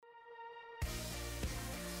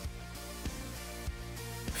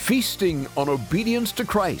Feasting on obedience to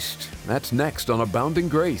Christ. That's next on Abounding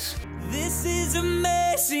Grace. This is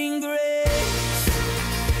amazing grace.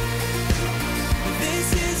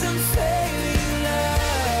 This is unfailing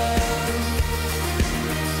love.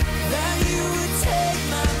 That you would take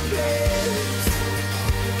my place.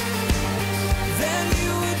 That you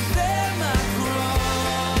would bear my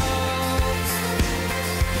cross.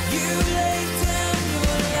 You laid down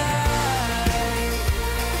your life.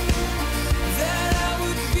 That I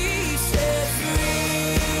would be set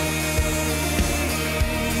free.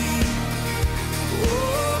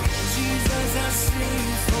 Oh, Jesus, I sing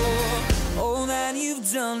for all that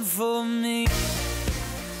you've done for me.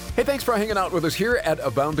 Hey, thanks for hanging out with us here at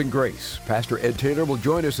Abounding Grace. Pastor Ed Taylor will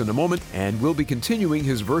join us in a moment, and we'll be continuing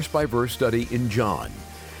his verse-by-verse study in John.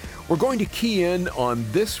 We're going to key in on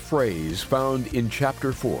this phrase found in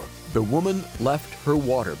chapter 4. The woman left her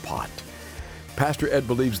water pot. Pastor Ed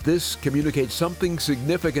believes this communicates something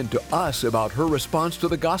significant to us about her response to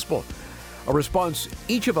the gospel, a response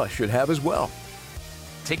each of us should have as well.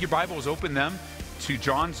 Take your Bibles, open them to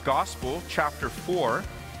John's Gospel, chapter 4.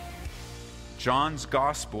 John's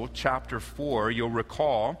Gospel, chapter 4. You'll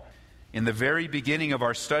recall in the very beginning of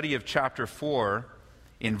our study of chapter 4,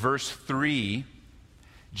 in verse 3,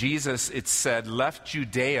 Jesus, it said, left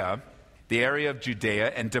Judea, the area of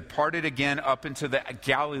Judea, and departed again up into the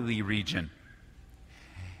Galilee region.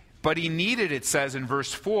 But he needed, it says in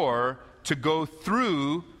verse 4, to go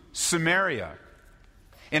through Samaria.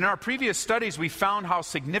 In our previous studies, we found how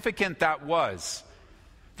significant that was.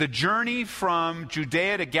 The journey from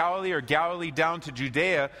Judea to Galilee or Galilee down to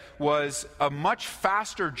Judea was a much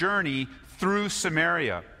faster journey through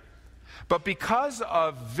Samaria. But because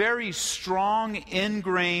of very strong,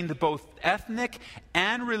 ingrained both ethnic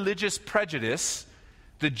and religious prejudice,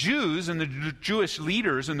 the Jews and the Jewish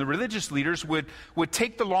leaders and the religious leaders would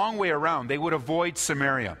take the long way around. They would avoid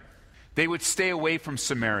Samaria. They would stay away from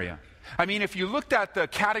Samaria. I mean, if you looked at the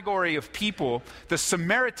category of people, the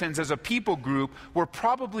Samaritans as a people group were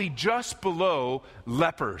probably just below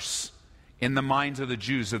lepers in the minds of the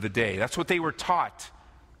Jews of the day. That's what they were taught,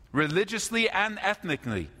 religiously and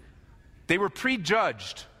ethnically. They were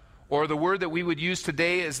prejudged, or the word that we would use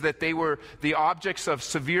today is that they were the objects of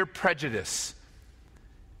severe prejudice.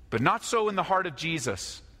 But not so in the heart of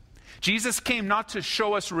Jesus. Jesus came not to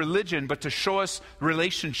show us religion, but to show us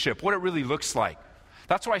relationship, what it really looks like.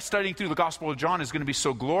 That's why studying through the Gospel of John is going to be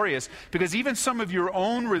so glorious, because even some of your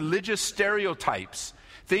own religious stereotypes,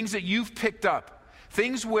 things that you've picked up,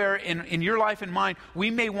 things where in your life and mine,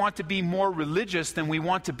 we may want to be more religious than we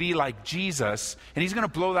want to be like Jesus, and he's going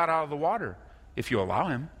to blow that out of the water if you allow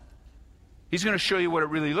him. He's going to show you what it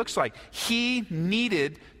really looks like. He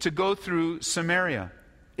needed to go through Samaria.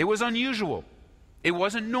 It was unusual. It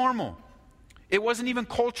wasn't normal. It wasn't even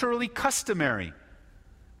culturally customary.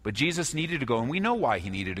 But Jesus needed to go, and we know why he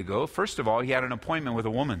needed to go. First of all, he had an appointment with a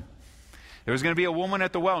woman. There was going to be a woman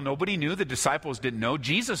at the well. Nobody knew. The disciples didn't know.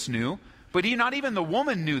 Jesus knew. But not even the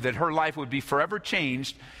woman knew that her life would be forever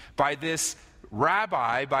changed by this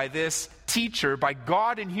rabbi, by this teacher, by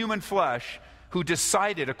God in human flesh, who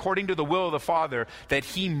decided, according to the will of the Father, that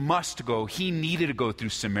he must go. He needed to go through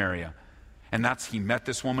Samaria. And he met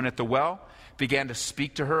this woman at the well, began to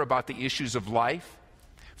speak to her about the issues of life.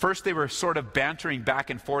 First, they were sort of bantering back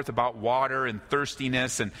and forth about water and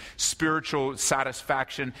thirstiness and spiritual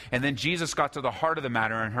satisfaction. And then Jesus got to the heart of the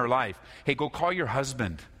matter in her life. Hey, go call your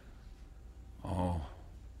husband. Oh,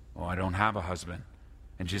 I don't have a husband.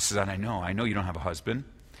 And Jesus said, I know you don't have a husband.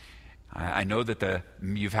 I know that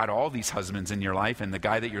you've had all these husbands in your life, and the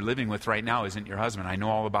guy that you're living with right now isn't your husband. I know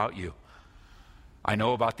all about you. I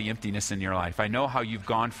know about the emptiness in your life. I know how you've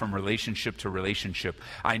gone from relationship to relationship.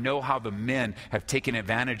 I know how the men have taken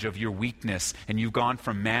advantage of your weakness, and you've gone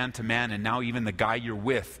from man to man, and now even the guy you're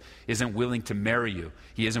with isn't willing to marry you.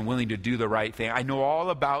 He isn't willing to do the right thing. I know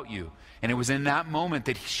all about you. And it was in that moment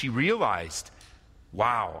that she realized,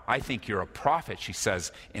 wow, I think you're a prophet, she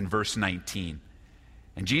says in verse 19.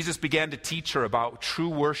 And Jesus began to teach her about true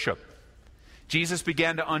worship. Jesus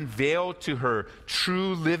began to unveil to her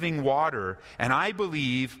true living water. And I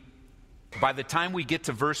believe by the time we get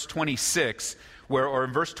to verse 26, or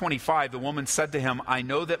in verse 25, the woman said to him, I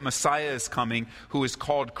know that Messiah is coming, who is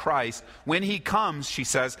called Christ. When he comes, she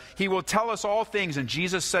says, he will tell us all things. And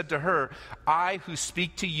Jesus said to her, I who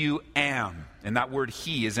speak to you am. And that word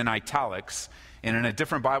he is in italics. And in a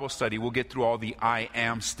different Bible study, we'll get through all the I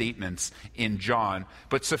am statements in John.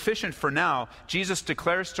 But sufficient for now, Jesus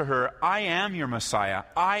declares to her, I am your Messiah.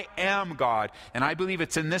 I am God. And I believe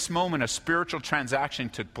it's in this moment a spiritual transaction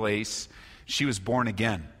took place. She was born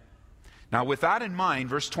again. Now with that in mind,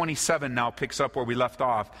 verse 27 now picks up where we left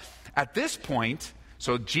off. At this point,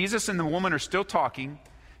 So Jesus and the woman are still talking.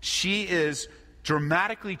 She is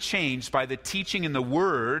dramatically changed by the teaching and the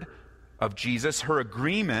word of Jesus, her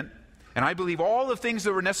agreement. And I believe all the things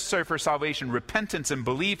that were necessary for salvation, repentance and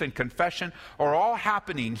belief and confession, are all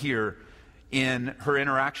happening here in her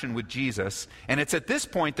interaction with Jesus. And it's at this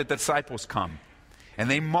point that the disciples come. And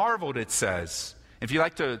they marveled, it says. If you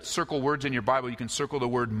like to circle words in your Bible, you can circle the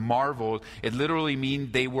word marveled. It literally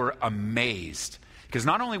means they were amazed. Because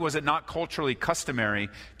not only was it not culturally customary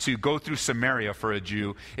to go through Samaria for a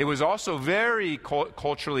Jew, it was also very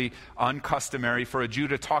culturally uncustomary for a Jew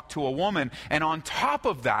to talk to a woman. And on top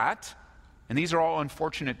of that, and these are all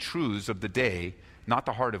unfortunate truths of the day, not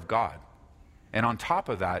the heart of God. And on top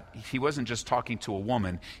of that, he wasn't just talking to a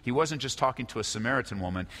woman. He wasn't just talking to a Samaritan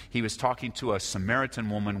woman. He was talking to a Samaritan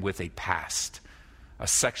woman with a past, a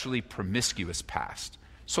sexually promiscuous past.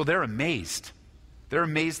 So they're amazed. They're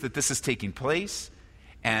amazed that this is taking place.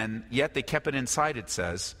 And yet they kept it inside, it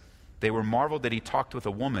says. They were marveled that he talked with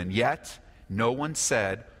a woman. Yet no one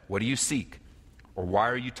said, "What do you seek?" or "Why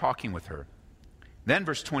are you talking with her?" Then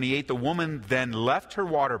verse 28, the woman then left her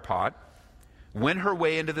water pot, went her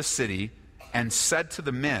way into the city, and said to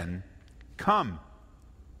the men, "Come,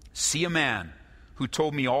 see a man who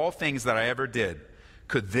told me all things that I ever did.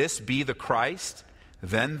 Could this be the Christ?"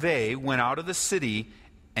 Then they went out of the city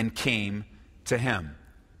and came to him.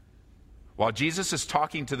 While Jesus is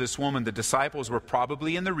talking to this woman, the disciples were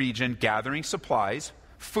probably in the region gathering supplies,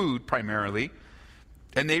 food primarily,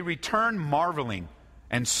 and they returned marveling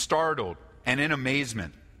and startled and in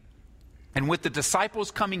amazement. And with the disciples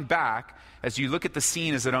coming back, as you look at the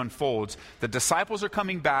scene as it unfolds, the disciples are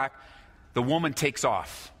coming back, the woman takes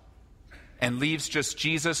off and leaves just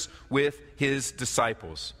Jesus with his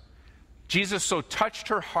disciples. Jesus so touched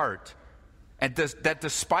her heart and that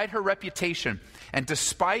despite her reputation, and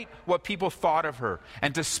despite what people thought of her,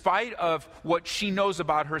 and despite of what she knows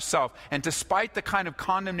about herself, and despite the kind of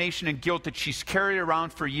condemnation and guilt that she's carried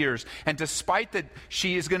around for years, and despite that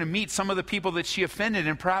she is going to meet some of the people that she offended,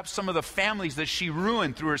 and perhaps some of the families that she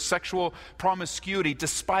ruined through her sexual promiscuity,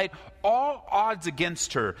 despite all odds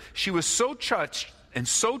against her, she was so touched and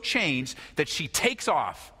so changed that she takes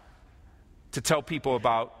off to tell people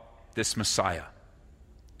about this Messiah,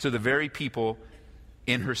 to the very people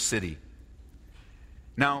in her city.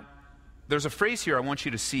 Now, there's a phrase here I want you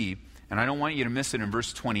to see, and I don't want you to miss it in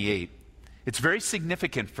verse 28. It's very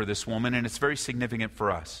significant for this woman, and it's very significant for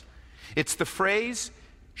us. It's the phrase,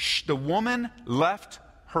 the woman left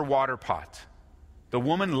her water pot. The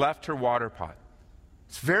woman left her water pot.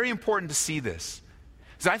 It's very important to see this.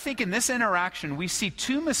 Because I think in this interaction, we see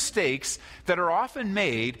two mistakes that are often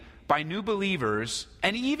made by new believers,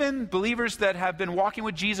 and even believers that have been walking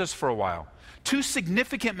with Jesus for a while. Two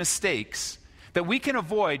significant mistakes that we can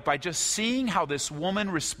avoid by just seeing how this woman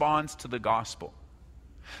responds to the gospel.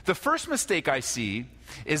 The first mistake I see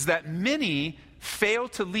is that many fail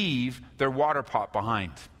to leave their water pot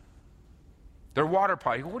behind. Their water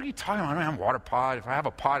pot. What are you talking about? I don't have a water pot. If I have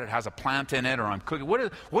a pot, it has a plant in it, or I'm cooking.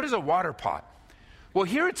 What is a water pot? Well,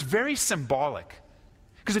 here it's very symbolic.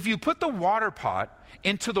 Because if you put the water pot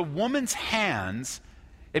into the woman's hands,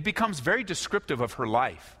 it becomes very descriptive of her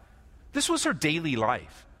life. This was her daily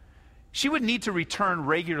life. She would need to return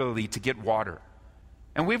regularly to get water.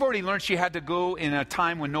 And we've already learned she had to go in a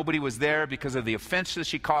time when nobody was there because of the offense that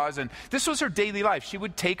she caused. And this was her daily life. She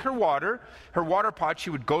would take her water pot, she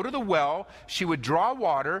would go to the well, she would draw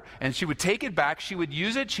water, and she would take it back. She would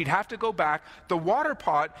use it, she'd have to go back. The water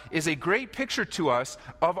pot is a great picture to us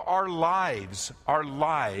of our lives,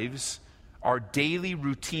 our daily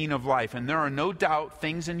routine of life. And there are no doubt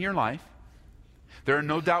things in your life, there are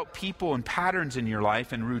no doubt people and patterns in your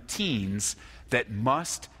life and routines that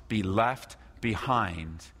must be left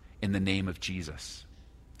behind in the name of Jesus.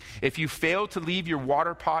 If you fail to leave your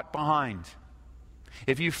water pot behind,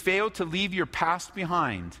 if you fail to leave your past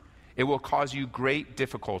behind, it will cause you great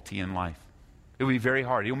difficulty in life. It will be very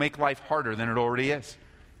hard. It will make life harder than it already is.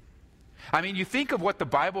 I mean, you think of what the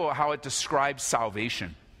Bible, how it describes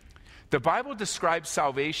salvation. The Bible describes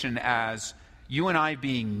salvation as you and I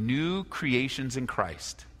being new creations in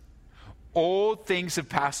Christ. Old things have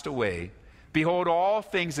passed away. Behold, all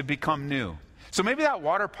things have become new. So maybe that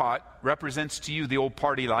water pot represents to you the old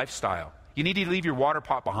party lifestyle. You need to leave your water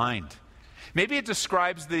pot behind. Maybe it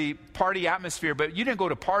describes the party atmosphere, but you didn't go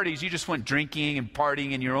to parties. You just went drinking and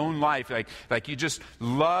partying in your own life. Like you just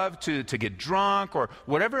love to get drunk or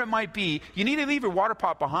whatever it might be. You need to leave your water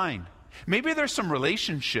pot behind. Maybe there's some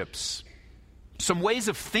relationships, some ways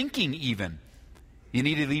of thinking even. You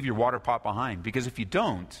need to leave your water pot behind, because if you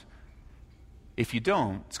don't,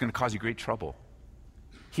 it's going to cause you great trouble.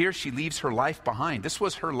 Here she leaves her life behind. This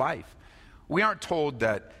was her life. We aren't told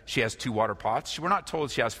that she has 2 water pots. We're not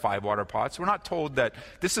told she has 5 water pots. We're not told that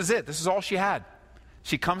this is it. This is all she had.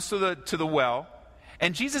 She comes to the well,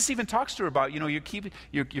 and Jesus even talks to her about, you're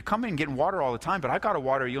coming and getting water all the time, but I got a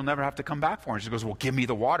water you'll never have to come back for. And she goes, well, give me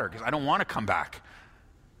the water, because I don't want to come back.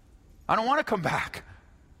 I don't want to come back.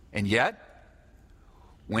 And yet,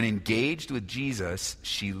 when engaged with Jesus,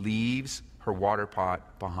 she leaves her water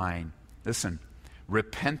pot behind. Listen,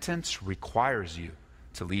 repentance requires you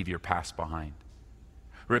to leave your past behind.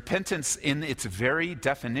 Repentance, in its very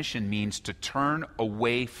definition, means to turn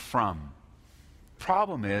away from.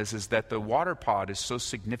 Problem is that the water pot is so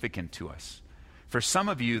significant to us. For some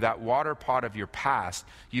of you, that water pot of your past,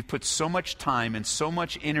 you've put so much time and so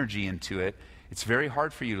much energy into it, it's very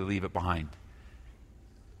hard for you to leave it behind.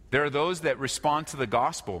 There are those that respond to the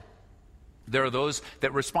gospel. There are those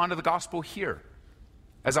that respond to the gospel here.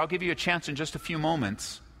 As I'll give you a chance in just a few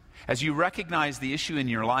moments, as you recognize the issue in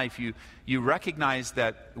your life, you recognize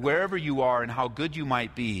that wherever you are and how good you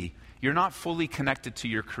might be, you're not fully connected to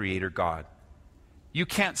your Creator God. You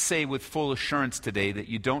can't say with full assurance today that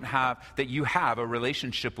you have a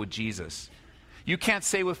relationship with Jesus. You can't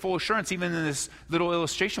say with full assurance, even in this little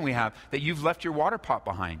illustration we have, that you've left your water pot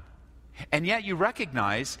behind. And yet you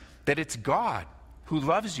recognize that it's God who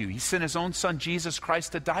loves you. He sent his own son, Jesus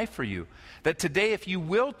Christ, to die for you. That today, if you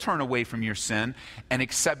will turn away from your sin and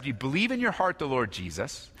you believe in your heart the Lord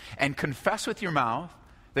Jesus, and confess with your mouth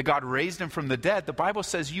that God raised him from the dead, the Bible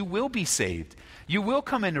says you will be saved. You will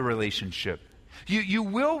come into relationship. You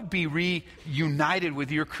will be reunited with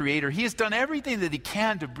your Creator. He has done everything that he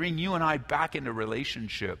can to bring you and I back into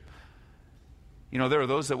relationship. There are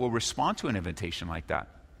those that will respond to an invitation like that.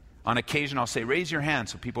 On occasion, I'll say, raise your hand,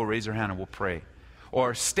 so people raise their hand and we'll pray.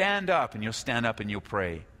 Or stand up, and you'll stand up and you'll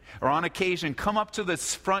pray. Or on occasion, come up to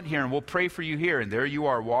this front here and we'll pray for you here. And there you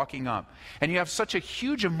are walking up. And you have such a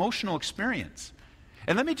huge emotional experience.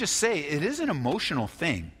 And let me just say, it is an emotional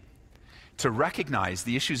thing to recognize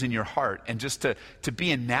the issues in your heart and just to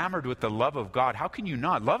be enamored with the love of God. How can you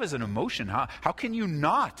not? Love is an emotion. How can you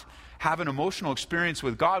not have an emotional experience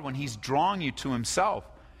with God when he's drawing you to himself?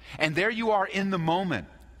 And there you are in the moment.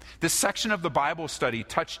 This section of the Bible study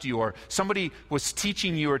touched you, or somebody was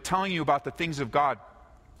teaching you or telling you about the things of God.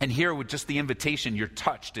 And here with just the invitation, you're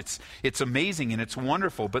touched. It's amazing and it's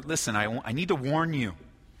wonderful. But listen, I need to warn you.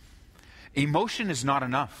 Emotion is not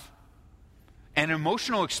enough. An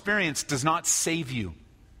emotional experience does not save you.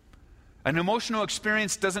 An emotional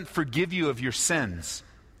experience doesn't forgive you of your sins.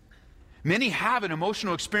 Many have an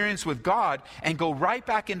emotional experience with God and go right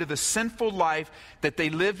back into the sinful life that they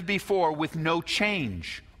lived before with no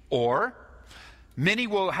change. Or many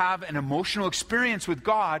will have an emotional experience with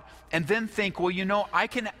God and then think, well, I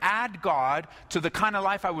can add God to the kind of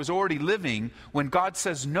life I was already living, when God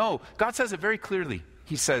says no. God says it very clearly.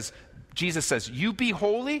 Jesus says, you be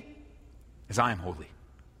holy as I am holy.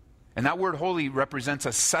 And that word holy represents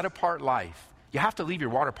a set-apart life. You have to leave your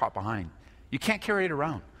water pot behind. You can't carry it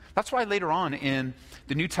around. That's why later on in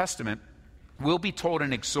the New Testament, we'll be told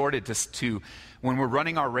and exhorted to when we're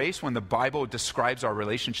running our race, when the Bible describes our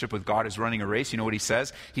relationship with God as running a race, you know what he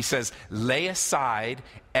says? He says, lay aside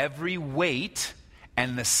every weight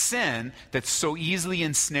and the sin that so easily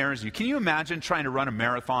ensnares you. Can you imagine trying to run a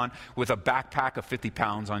marathon with a backpack of 50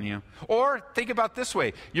 pounds on you? Or think about this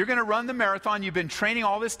way. You're going to run the marathon, you've been training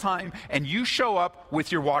all this time, and you show up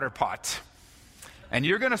with your water pot. And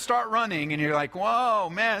you're going to start running, and you're like, whoa,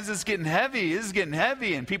 man, this is getting heavy. This is getting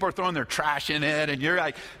heavy. And people are throwing their trash in it, and you're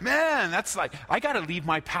like, man, I got to leave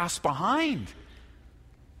my past behind.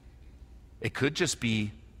 It could just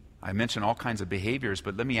be, I mentioned all kinds of behaviors,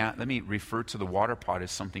 but let me refer to the water pot as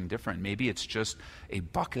something different. Maybe it's just a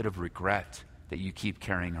bucket of regret that you keep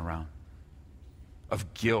carrying around,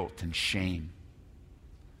 of guilt and shame.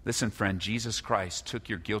 Listen, friend, Jesus Christ took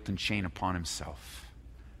your guilt and shame upon himself.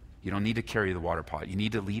 You don't need to carry the water pot. You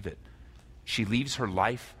need to leave it. She leaves her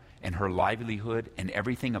life and her livelihood and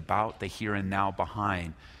everything about the here and now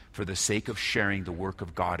behind for the sake of sharing the work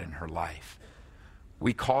of God in her life.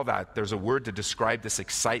 We call that, there's a word to describe this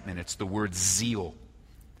excitement. It's the word zeal.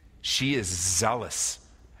 She is zealous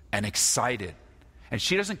and excited. And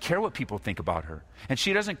she doesn't care what people think about her. And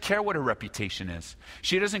she doesn't care what her reputation is.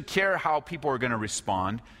 She doesn't care how people are going to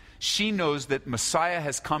respond. She knows that Messiah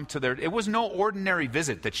has come to their... It was no ordinary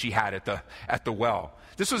visit that she had at the well.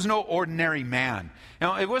 This was no ordinary man.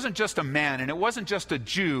 It wasn't just a man, and it wasn't just a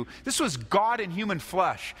Jew. This was God in human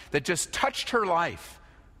flesh that just touched her life.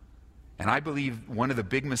 And I believe one of the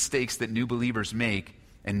big mistakes that new believers make,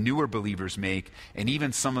 and newer believers make, and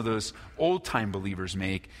even some of those old-time believers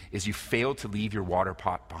make, is you fail to leave your water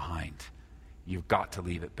pot behind. You've got to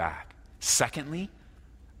leave it back. Secondly,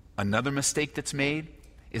 Another mistake that's made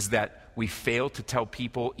is that we fail to tell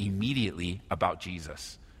people immediately about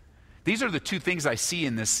Jesus. These are the two things I see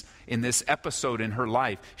in this episode in her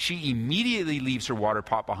life. She immediately leaves her water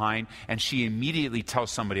pot behind, and she immediately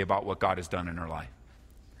tells somebody about what God has done in her life.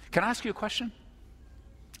 Can I ask you a question?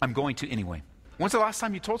 I'm going to anyway. When's the last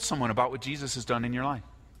time you told someone about what Jesus has done in your life?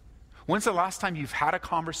 When's the last time you've had a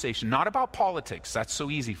conversation, not about politics, that's so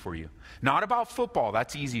easy for you. Not about football,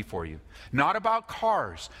 that's easy for you. Not about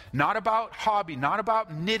cars, not about hobby, not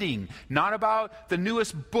about knitting, not about the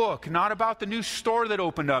newest book, not about the new store that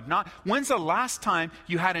opened up. When's the last time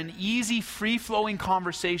you had an easy, free-flowing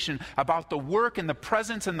conversation about the work and the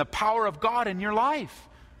presence and the power of God in your life?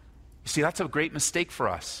 You see, that's a great mistake for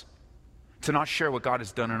us, to not share what God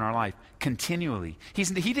has done in our life continually. He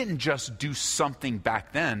didn't just do something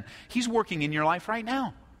back then. He's working in your life right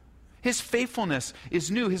now. His faithfulness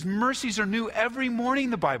is new. His mercies are new every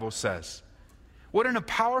morning, the Bible says. What a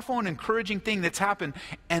powerful and encouraging thing that's happened.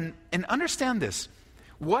 And understand this.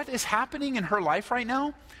 What is happening in her life right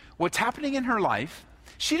now? What's happening in her life,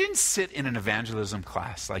 she didn't sit in an evangelism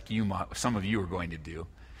class like some of you are going to do.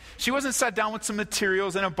 She wasn't sat down with some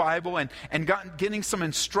materials and a Bible and getting some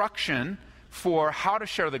instruction for how to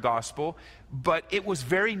share the gospel, but it was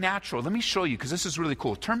very natural. Let me show you, because this is really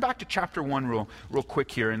cool. Turn back to chapter 1 real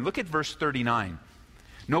quick here and look at verse 39.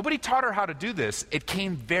 Nobody taught her how to do this. It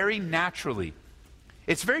came very naturally.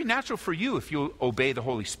 It's very natural for you if you obey the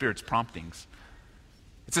Holy Spirit's promptings.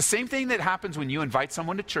 It's the same thing that happens when you invite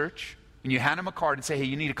someone to church and you hand them a card and say, hey,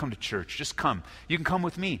 you need to come to church. Just come. You can come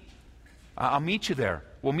with me. I'll meet you there.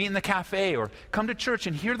 We'll meet in the cafe, or come to church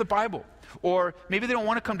and hear the Bible. Or maybe they don't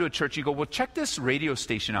want to come to a church. You go, well, check this radio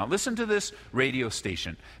station out. Listen to this radio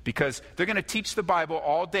station, because they're going to teach the Bible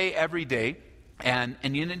all day, every day. And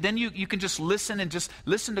then you can just listen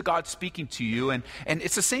to God speaking to you. And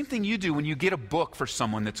it's the same thing you do when you get a book for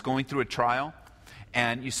someone that's going through a trial.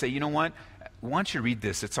 And you say, you know what? Why don't you read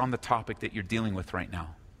this? It's on the topic that you're dealing with right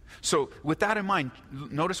now. So with that in mind,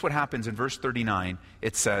 notice what happens in verse 39.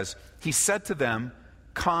 It says, he said to them,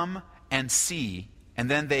 come and see.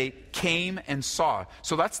 And then they came and saw.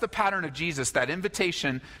 So that's the pattern of Jesus, that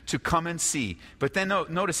invitation to come and see. But then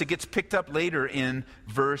notice it gets picked up later in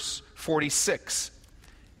verse 46.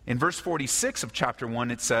 In verse 46 of chapter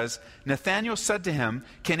 1, it says, Nathanael said to him,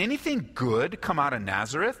 can anything good come out of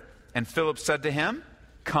Nazareth? And Philip said to him,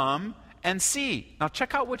 come and see. Now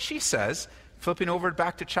check out what she says, flipping over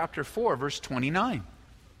back to chapter 4, verse 29.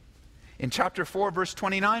 In chapter 4, verse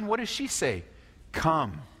 29, what does she say?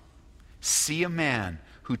 Come. See a man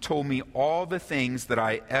who told me all the things that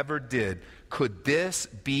I ever did. Could this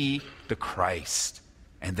be the Christ?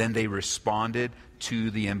 And then they responded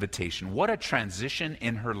to the invitation. What a transition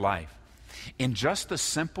in her life. In just the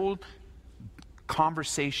simple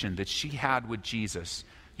conversation that she had with Jesus,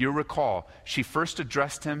 you'll recall, she first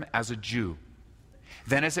addressed him as a Jew.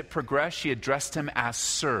 Then as it progressed, she addressed him as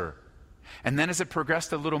Sir. And then as it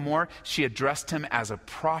progressed a little more, she addressed him as a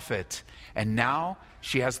prophet. And now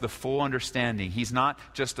she has the full understanding. He's not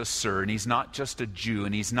just a Sir, and he's not just a Jew,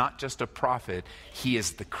 and he's not just a prophet. He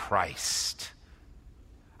is the Christ.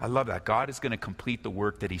 I love that. God is going to complete the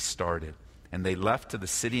work that he started. And they left to the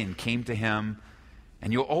city and came to him.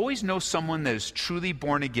 And you'll always know someone that is truly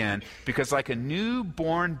born again, because like a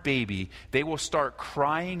newborn baby, they will start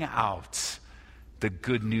crying out the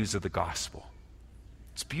good news of the gospel.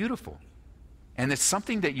 It's beautiful. And it's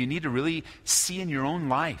something that you need to really see in your own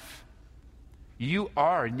life. You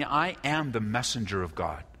are, and I am the messenger of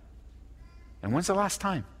God. And when's the last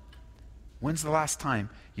time? When's the last time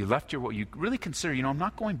you left what you really consider, I'm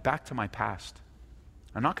not going back to my past.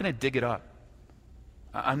 I'm not going to dig it up.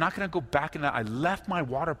 I'm not going to go back in that. I left my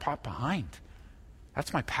water pot behind.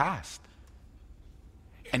 That's my past.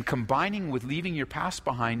 And combining with leaving your past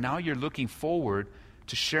behind, now you're looking forward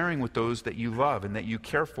to sharing with those that you love and that you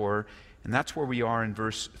care for. And that's where we are in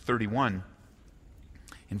verse 31.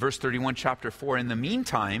 In verse 31, chapter 4, in the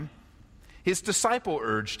meantime, his disciple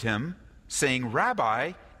urged him, saying,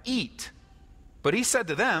 Rabbi, eat. But he said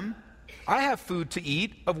to them, I have food to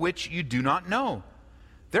eat of which you do not know.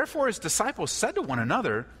 Therefore his disciples said to one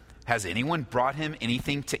another, has anyone brought him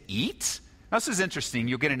anything to eat? Now, this is interesting.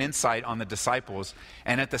 You'll get an insight on the disciples,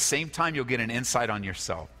 and at the same time, you'll get an insight on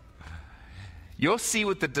yourself. You'll see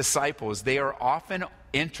with the disciples, they are often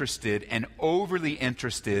interested and overly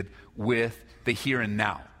interested with the here and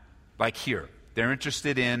now. Like here, they're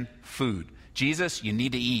interested in food. Jesus, you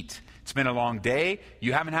need to eat. It's been a long day.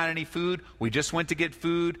 You haven't had any food. We just went to get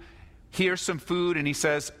food. Here's some food. And he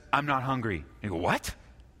says, I'm not hungry. You go, what?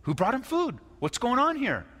 Who brought him food? What's going on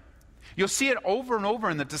here? You'll see it over and over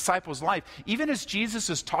in the disciples' life. Even as Jesus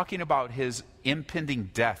is talking about his impending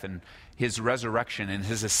death and his resurrection and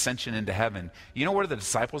his ascension into heaven, you know what the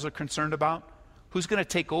disciples are concerned about? Who's going to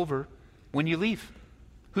take over when you leave?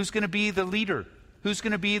 Who's going to be the leader? Who's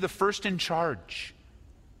going to be the first in charge?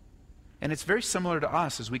 And it's very similar to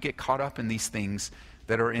us as we get caught up in these things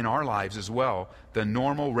that are in our lives as well, the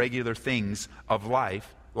normal, regular things of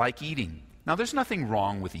life, like eating. Now, there's nothing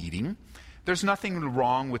wrong with eating. There's nothing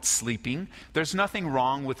wrong with sleeping. There's nothing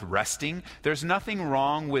wrong with resting. There's nothing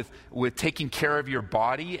wrong with taking care of your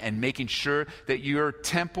body and making sure that your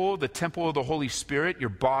temple, the temple of the Holy Spirit, your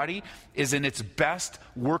body, is in its best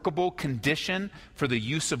workable condition for the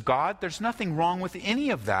use of God. There's nothing wrong with any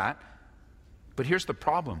of that. But here's the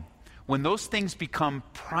problem. When those things become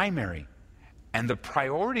primary and the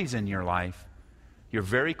priorities in your life, you're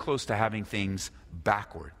very close to having things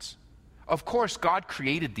backwards. Of course, God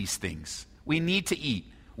created these things. We need to eat.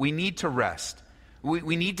 We need to rest.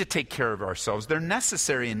 We need to take care of ourselves. They're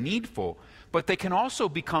necessary and needful, but they can also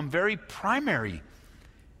become very primary.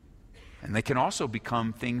 And they can also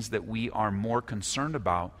become things that we are more concerned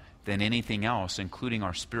about than anything else, including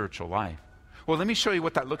our spiritual life. Well, let me show you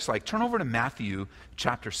what that looks like. Turn over to Matthew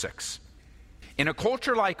chapter 6. In a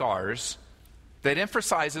culture like ours that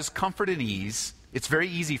emphasizes comfort and ease, it's very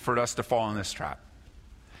easy for us to fall in this trap.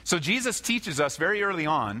 So Jesus teaches us very early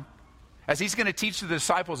on, as he's going to teach the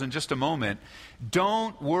disciples in just a moment,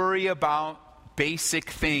 don't worry about basic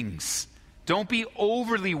things. Don't be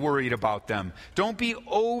overly worried about them. Don't be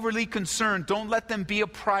overly concerned. Don't let them be a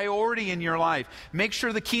priority in your life. Make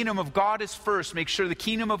sure the kingdom of God is first. Make sure the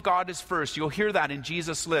kingdom of God is first. You'll hear that in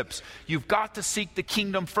Jesus' lips. You've got to seek the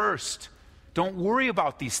kingdom first. Don't worry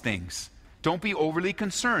about these things. Don't be overly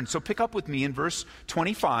concerned. So pick up with me in verse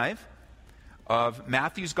 25 of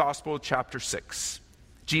Matthew's Gospel, chapter 6.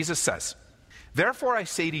 Jesus says, "Therefore I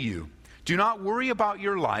say to you, do not worry about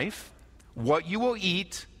your life, what you will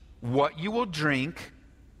eat, what you will drink,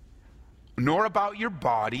 nor about your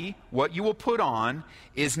body, what you will put on.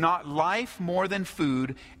 Is not life more than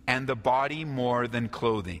food, and the body more than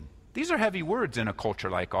clothing?" These are heavy words in a culture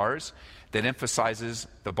like ours that emphasizes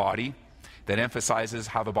the body, that emphasizes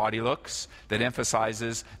how the body looks, that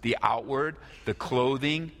emphasizes the outward, the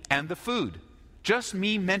clothing, and the food. Just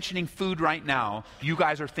me mentioning food right now, you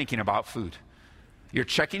guys are thinking about food. You're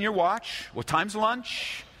checking your watch. What time's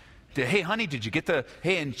lunch? Hey, honey, did you get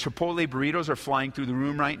and Chipotle burritos are flying through the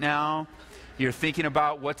room right now. You're thinking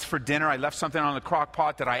about what's for dinner. I left something on the crock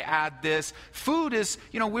pot. Did I add this? Food is,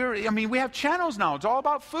 we have channels now. It's all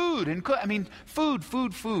about food. And food.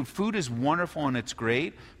 Food is wonderful and it's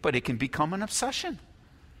great, but it can become an obsession.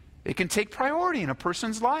 It can take priority in a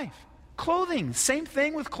person's life. Clothing, same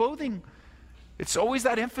thing with clothing. It's always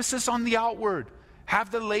that emphasis on the outward. Have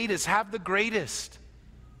the latest, have the greatest.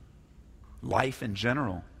 Life in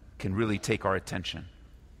general can really take our attention.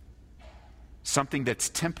 Something that's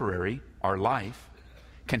temporary, our life,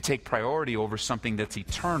 can take priority over something that's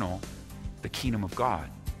eternal, the kingdom of God.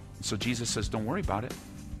 And so Jesus says, don't worry about it.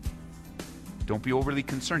 Don't be overly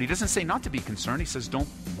concerned. He doesn't say not to be concerned. He says, don't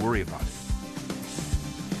worry about it.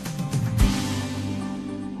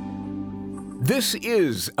 This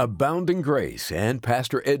is Abounding Grace, and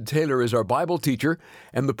Pastor Ed Taylor is our Bible teacher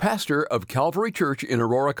and the pastor of Calvary Church in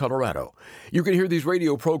Aurora, Colorado. You can hear these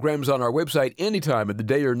radio programs on our website anytime of the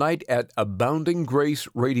day or night at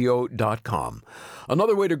aboundinggraceradio.com.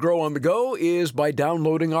 Another way to grow on the go is by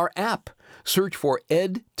downloading our app. Search for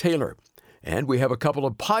Ed Taylor. And we have a couple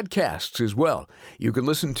of podcasts as well. You can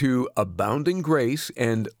listen to Abounding Grace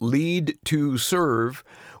and Lead to Serve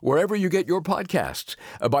wherever you get your podcasts.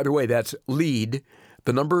 By the way, that's Lead,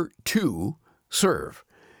 the number 2, Serve.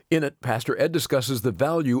 In it, Pastor Ed discusses the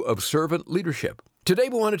value of servant leadership. Today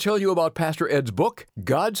we want to tell you about Pastor Ed's book,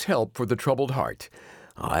 God's Help for the Troubled Heart.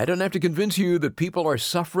 I don't have to convince you that people are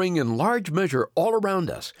suffering in large measure all around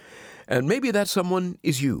us. And maybe that someone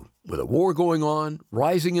is you. With a war going on,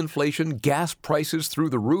 rising inflation, gas prices through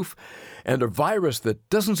the roof, and a virus that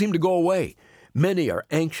doesn't seem to go away, many are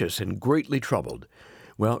anxious and greatly troubled.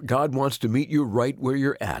 Well, God wants to meet you right where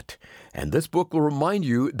you're at. And this book will remind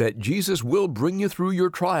you that Jesus will bring you through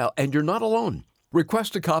your trial, and you're not alone.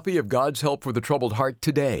 Request a copy of God's Help for the Troubled Heart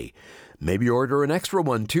today. Maybe order an extra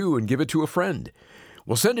one, too, and give it to a friend.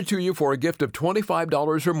 We'll send it to you for a gift of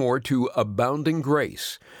 $25 or more to Abounding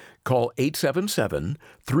Grace. Call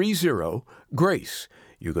 877-30-GRACE.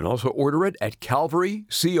 You can also order it at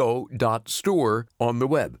calvaryco.store on the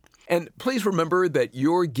web. And please remember that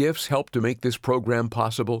your gifts help to make this program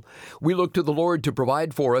possible. We look to the Lord to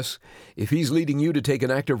provide for us. If He's leading you to take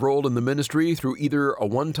an active role in the ministry through either a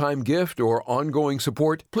one-time gift or ongoing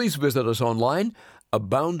support, please visit us online,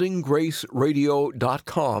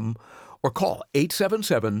 aboundinggraceradio.com or call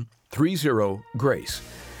 877-30-GRACE.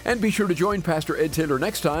 And be sure to join Pastor Ed Taylor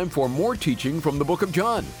next time for more teaching from the book of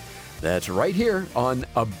John. That's right here on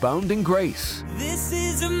Abounding Grace. This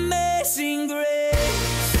is amazing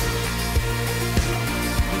grace.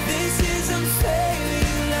 This is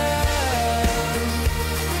unfailing love.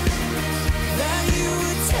 That you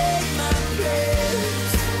would take my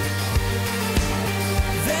place.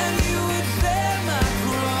 That you would bear my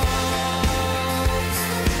cross.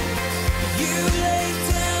 You laid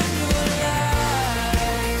down your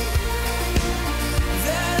life.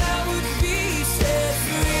 That I would be set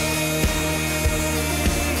free.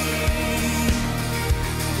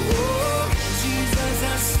 Oh, Jesus, I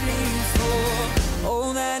sing for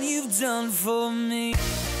all that you've done for me.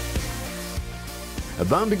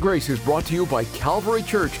 Abounding Grace is brought to you by Calvary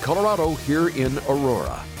Church, Colorado, here in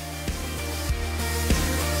Aurora.